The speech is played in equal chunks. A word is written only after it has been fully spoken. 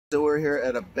So we're here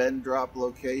at a Ben Drop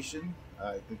location.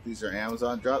 I think these are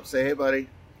Amazon drops. Say hey, buddy.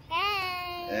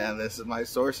 Hey! And this is my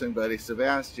sourcing buddy,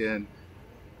 Sebastian.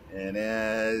 And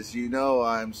as you know,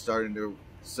 I'm starting to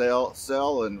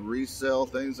sell and resell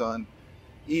things on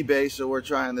eBay. So we're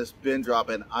trying this Ben Drop,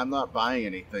 and I'm not buying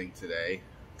anything today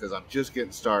because I'm just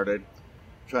getting started.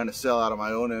 Trying to sell out of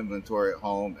my own inventory at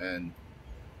home and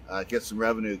get some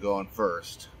revenue going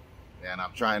first. And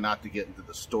I'm trying not to get into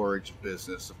the storage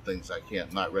business of things I'm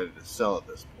not ready to sell at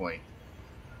this point.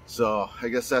 So I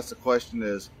guess that's the question,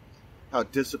 is how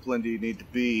disciplined do you need to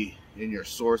be in your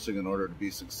sourcing in order to be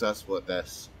successful at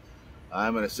this?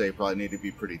 I'm going to say you probably need to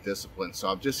be pretty disciplined. So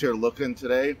I'm just here looking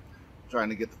today, trying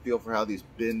to get the feel for how these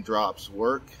bin drops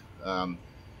work. Here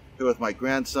with my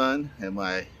grandson and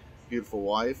my beautiful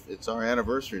wife. It's our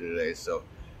anniversary today, so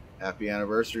happy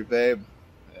anniversary, babe.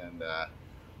 And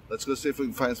let's go see if we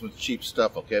can find some cheap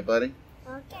stuff, okay, buddy?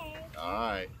 Okay. All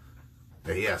right.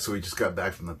 Hey, yeah, so we just got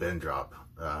back from the Ben Drop.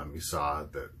 You saw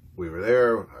that we were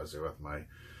there. I was there with my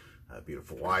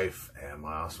beautiful wife and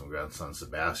my awesome grandson,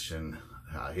 Sebastian.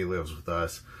 He lives with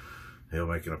us. He'll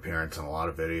make an appearance on a lot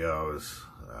of videos.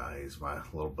 He's my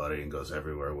little buddy and goes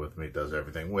everywhere with me, does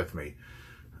everything with me.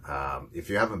 If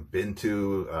you haven't been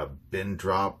to a Ben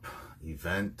Drop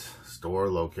event, store,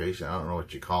 location, I don't know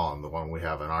what you call them, the one we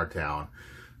have in our town,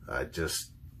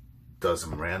 just does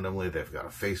them randomly. They've got a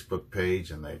Facebook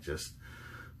page, and they just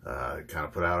kind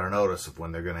of put out a notice of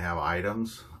when they're going to have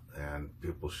items, and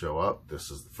people show up.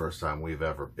 This is the first time we've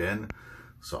ever been,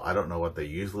 so I don't know what they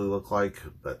usually look like,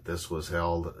 but this was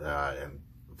held in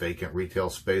vacant retail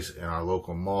space in our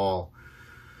local mall.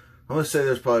 I'm going to say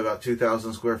there's probably about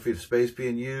 2,000 square feet of space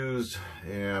being used.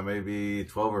 Yeah, maybe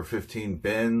 12 or 15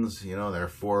 bins. You know, they're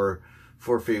 4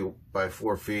 feet by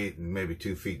 4 feet and maybe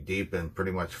 2 feet deep and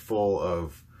pretty much full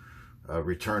of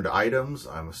returned items.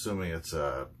 I'm assuming it's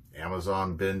a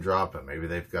Amazon bin drop, and maybe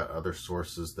they've got other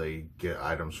sources they get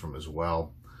items from as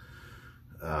well.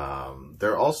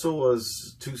 There also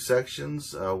was 2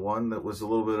 sections, one that was a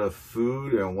little bit of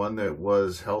food and one that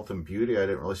was health and beauty. I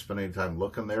didn't really spend any time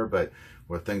looking there, but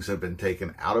where things have been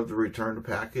taken out of the returned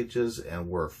packages and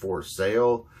were for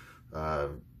sale,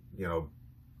 you know,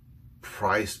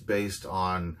 priced based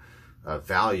on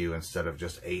value instead of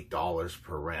just $8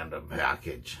 per random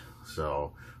package.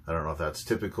 So I don't know if that's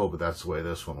typical, but that's the way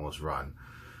this one was run.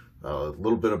 A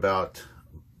little bit about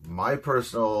my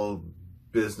personal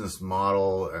business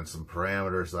model and some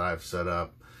parameters that I've set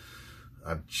up.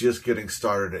 I'm just getting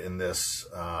started in this,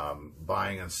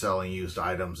 buying and selling used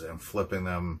items and flipping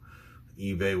them.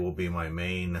 eBay will be my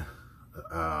main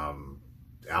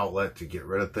outlet to get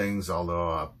rid of things, although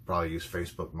I'll probably use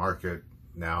Facebook Market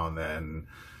now and then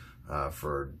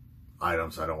for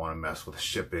items I don't want to mess with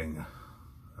shipping.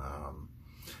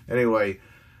 Anyway,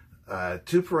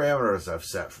 2 parameters I've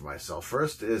set for myself.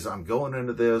 First is I'm going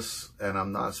into this and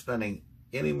I'm not spending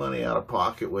any money out of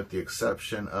pocket, with the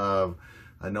exception of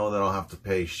I know that I'll have to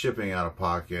pay shipping out of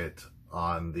pocket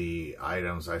on the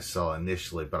items I sell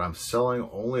initially, but I'm selling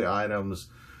only items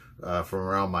from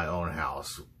around my own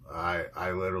house.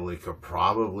 I literally could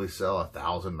probably sell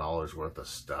 $1,000 worth of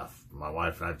stuff. My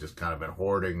wife and I have just kind of been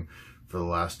hoarding for the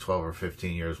last 12 or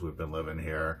 15 years we've been living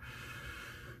here.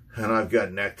 And I've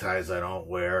got neckties I don't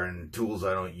wear and tools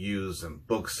I don't use and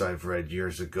books I've read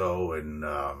years ago and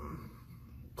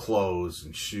clothes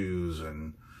and shoes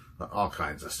and all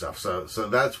kinds of stuff. So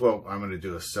that's what I'm going to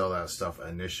do, is sell that stuff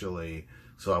initially.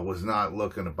 So I was not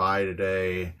looking to buy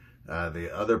today. The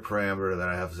other parameter that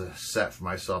I have set for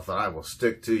myself that I will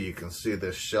stick to, you can see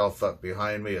this shelf up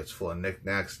behind me. It's full of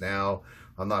knickknacks now.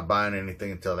 I'm not buying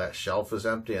anything until that shelf is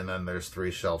empty, and then there's 3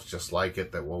 shelves just like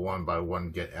it that will one by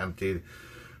one get emptied.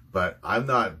 But I'm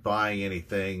not buying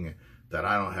anything that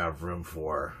I don't have room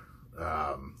for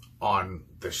on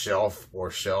the shelf or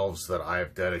shelves that I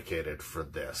have dedicated for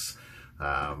this.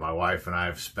 My wife and I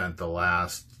have spent the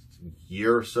last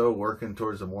year or so working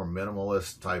towards a more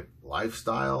minimalist type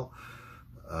lifestyle.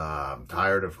 I'm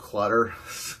tired of clutter,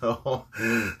 so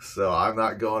I'm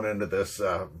not going into this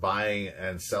buying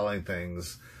and selling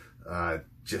things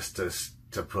just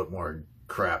to put more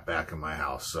crap back in my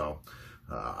house. So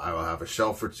I will have a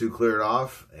shelf or 2 cleared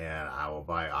off, and I will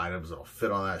buy items that will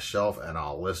fit on that shelf, and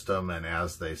I'll list them, and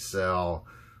as they sell,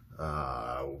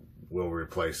 we'll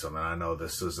replace them. And I know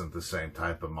this isn't the same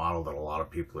type of model that a lot of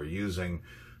people are using.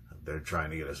 They're trying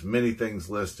to get as many things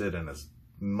listed and as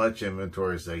much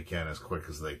inventory as they can, as quick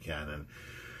as they can. And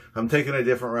I'm taking a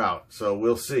different route, so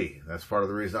we'll see. That's part of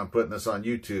the reason I'm putting this on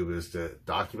YouTube, is to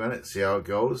document it, see how it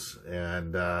goes,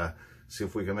 and see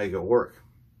if we can make it work.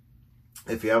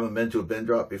 If you haven't been to a bin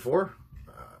drop before,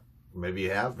 maybe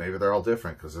you have, maybe they're all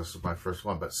different because this is my first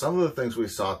one. But some of the things we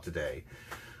saw today,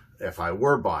 if I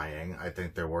were buying, I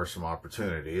think there were some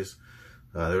opportunities.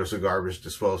 There was a garbage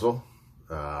disposal,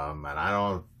 and I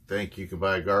don't think you can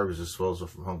buy a garbage disposal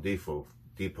from Home Depot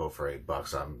for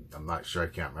 $8. I'm not sure. I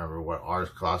can't remember what ours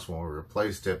cost when we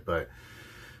replaced it, but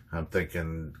I'm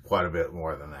thinking quite a bit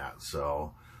more than that.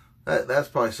 So that's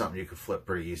probably something you could flip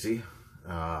pretty easy.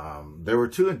 There were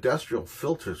 2 industrial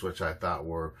filters, which I thought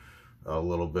were a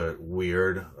little bit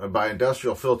weird. By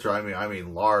industrial filter, I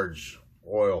mean large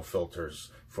oil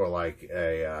filters for like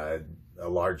a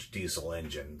large diesel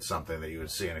engine, something that you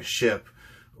would see in a ship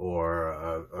or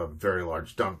a very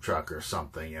large dump truck or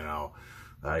something, you know.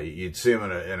 You'd see them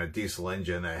in a diesel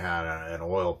engine that had an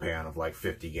oil pan of like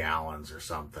 50 gallons or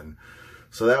something.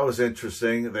 So that was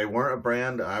interesting. They weren't a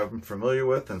brand I'm familiar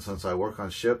with, and since I work on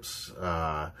ships,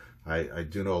 I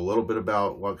do know a little bit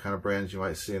about what kind of brands you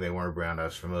might see. They weren't a brand I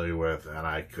was familiar with, and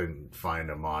I couldn't find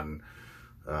them on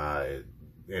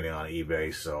any on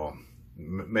eBay. So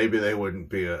maybe they wouldn't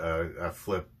be an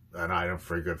item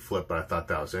for a good flip, but I thought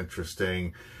that was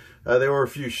interesting. There were a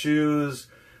few shoes.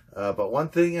 But one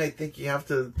thing I think you have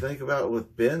to think about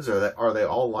with bins are they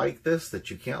all like this, that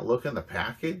you can't look in the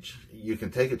package? You can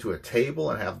take it to a table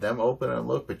and have them open and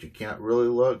look, but you can't really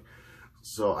look.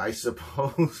 So I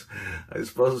suppose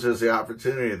there's the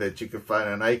opportunity that you could find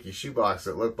a Nike shoebox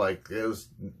that looked like it was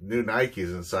new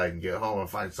Nikes inside and get home and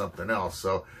find something else.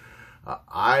 So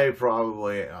I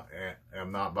probably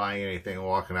am not buying anything and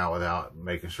walking out without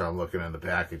making sure I'm looking in the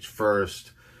package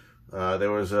first.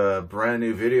 There was a brand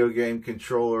new video game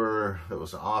controller that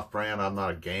was an off-brand. I'm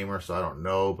not a gamer, so I don't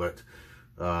know, but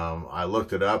I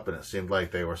looked it up, and it seemed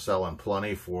like they were selling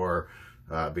plenty for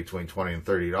between $20 and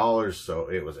 $30, so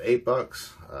it was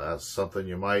 $8. That's something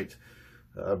you might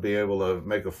be able to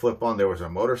make a flip on. There was a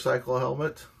motorcycle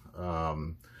helmet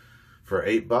for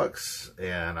 $8,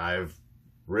 and I've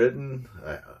ridden,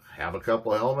 have a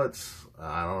couple of helmets.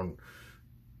 I don't...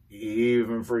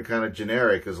 Even for kind of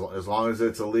generic, as long as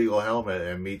it's a legal helmet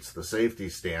and meets the safety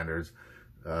standards,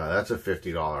 that's a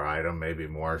 $50 item, maybe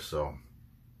more. So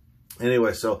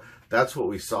anyway, so that's what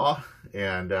we saw.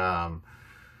 And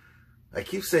I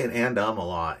keep saying a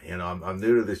lot. You know, I'm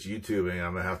new to this YouTubing, and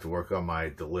I'm going to have to work on my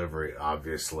delivery,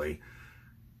 obviously.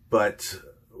 But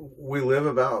we live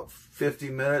about 50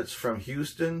 minutes from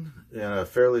Houston in a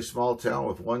fairly small town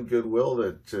with one Goodwill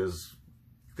that is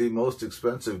the most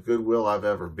expensive Goodwill I've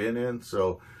ever been in.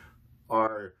 So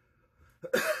our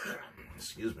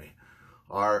excuse me,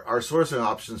 our sourcing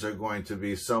options are going to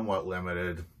be somewhat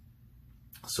limited.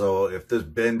 So if this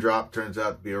bin drop turns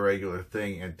out to be a regular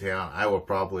thing in town, I will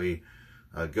probably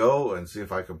go and see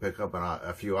if I can pick up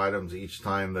a few items each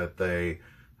time that they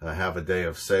have a day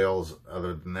of sales.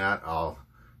 Other than that, I'll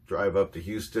drive up to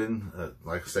Houston.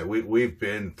 Like I said, we've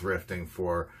been thrifting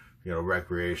for, you know,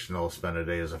 recreational, spend a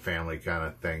day as a family kind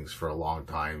of things for a long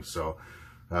time. So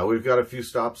we've got a few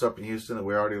stops up in Houston that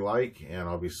we already like, and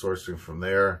I'll be sourcing from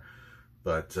there.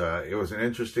 But it was an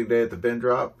interesting day at the bin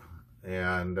drop,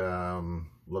 and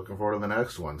looking forward to the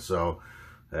next one. So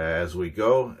as we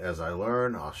go, as I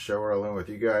learn, I'll share what I learn with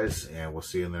you guys, and we'll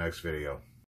see you in the next video.